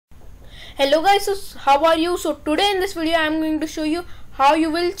Hello guys, so how are you? So today in this video I am going to show you how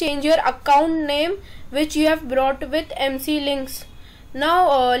you will change your account name which you have brought with MC links.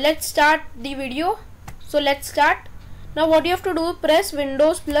 Now let's start the video. So let's start. Now what you have to do, press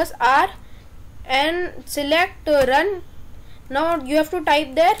Windows plus R and select run. Now you have to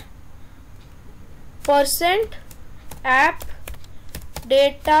type there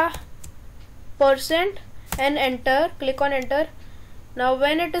 %appdata and enter. Click on enter. Now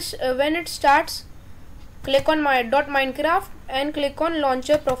when it starts, click on .minecraft and click on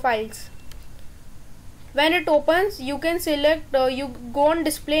launcher profiles. When it opens, you can select you go on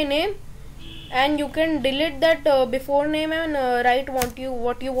display name and you can delete that before name and write what you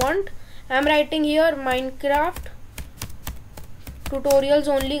want. I am writing here Minecraft tutorials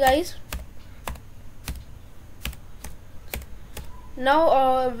only, guys.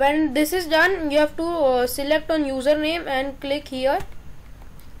 Now when this is done, you have to select on username and click here.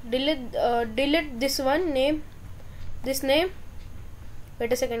 Delete this one name, this name.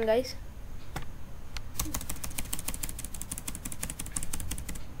 Wait a second, guys.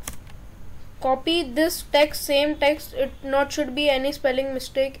 Copy this text, same text. It not should be any spelling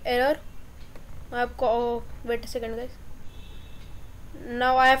mistake, error. Wait a second, guys.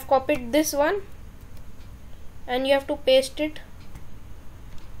 Now I have copied this one and you have to paste it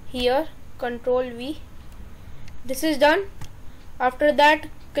here. Control V. This is done. After that,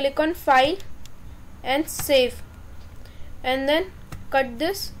 click on file and save, and then cut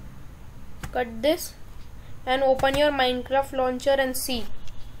this and open your Minecraft launcher and see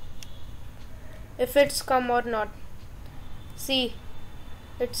if it's come or not. See,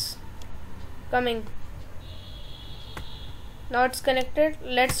 it's coming. Now it's connected.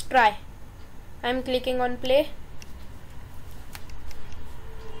 Let's try. I'm clicking on play.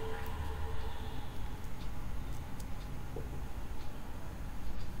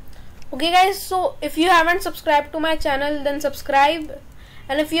 Okay guys, so if you haven't subscribed to my channel, then subscribe,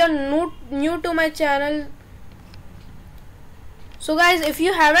 and if you are new to my channel, so guys, if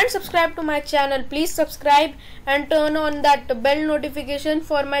you haven't subscribed to my channel, please subscribe and turn on that bell notification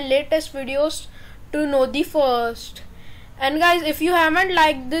for my latest videos to know the first. And guys, if you haven't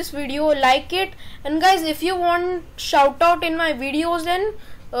liked this video, like it, and guys, if you want shout out in my videos, then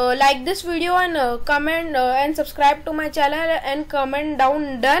like this video and comment and subscribe to my channel and comment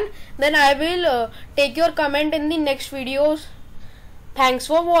down done. Then I will take your comment in the next videos. Thanks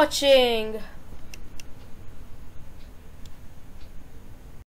for watching.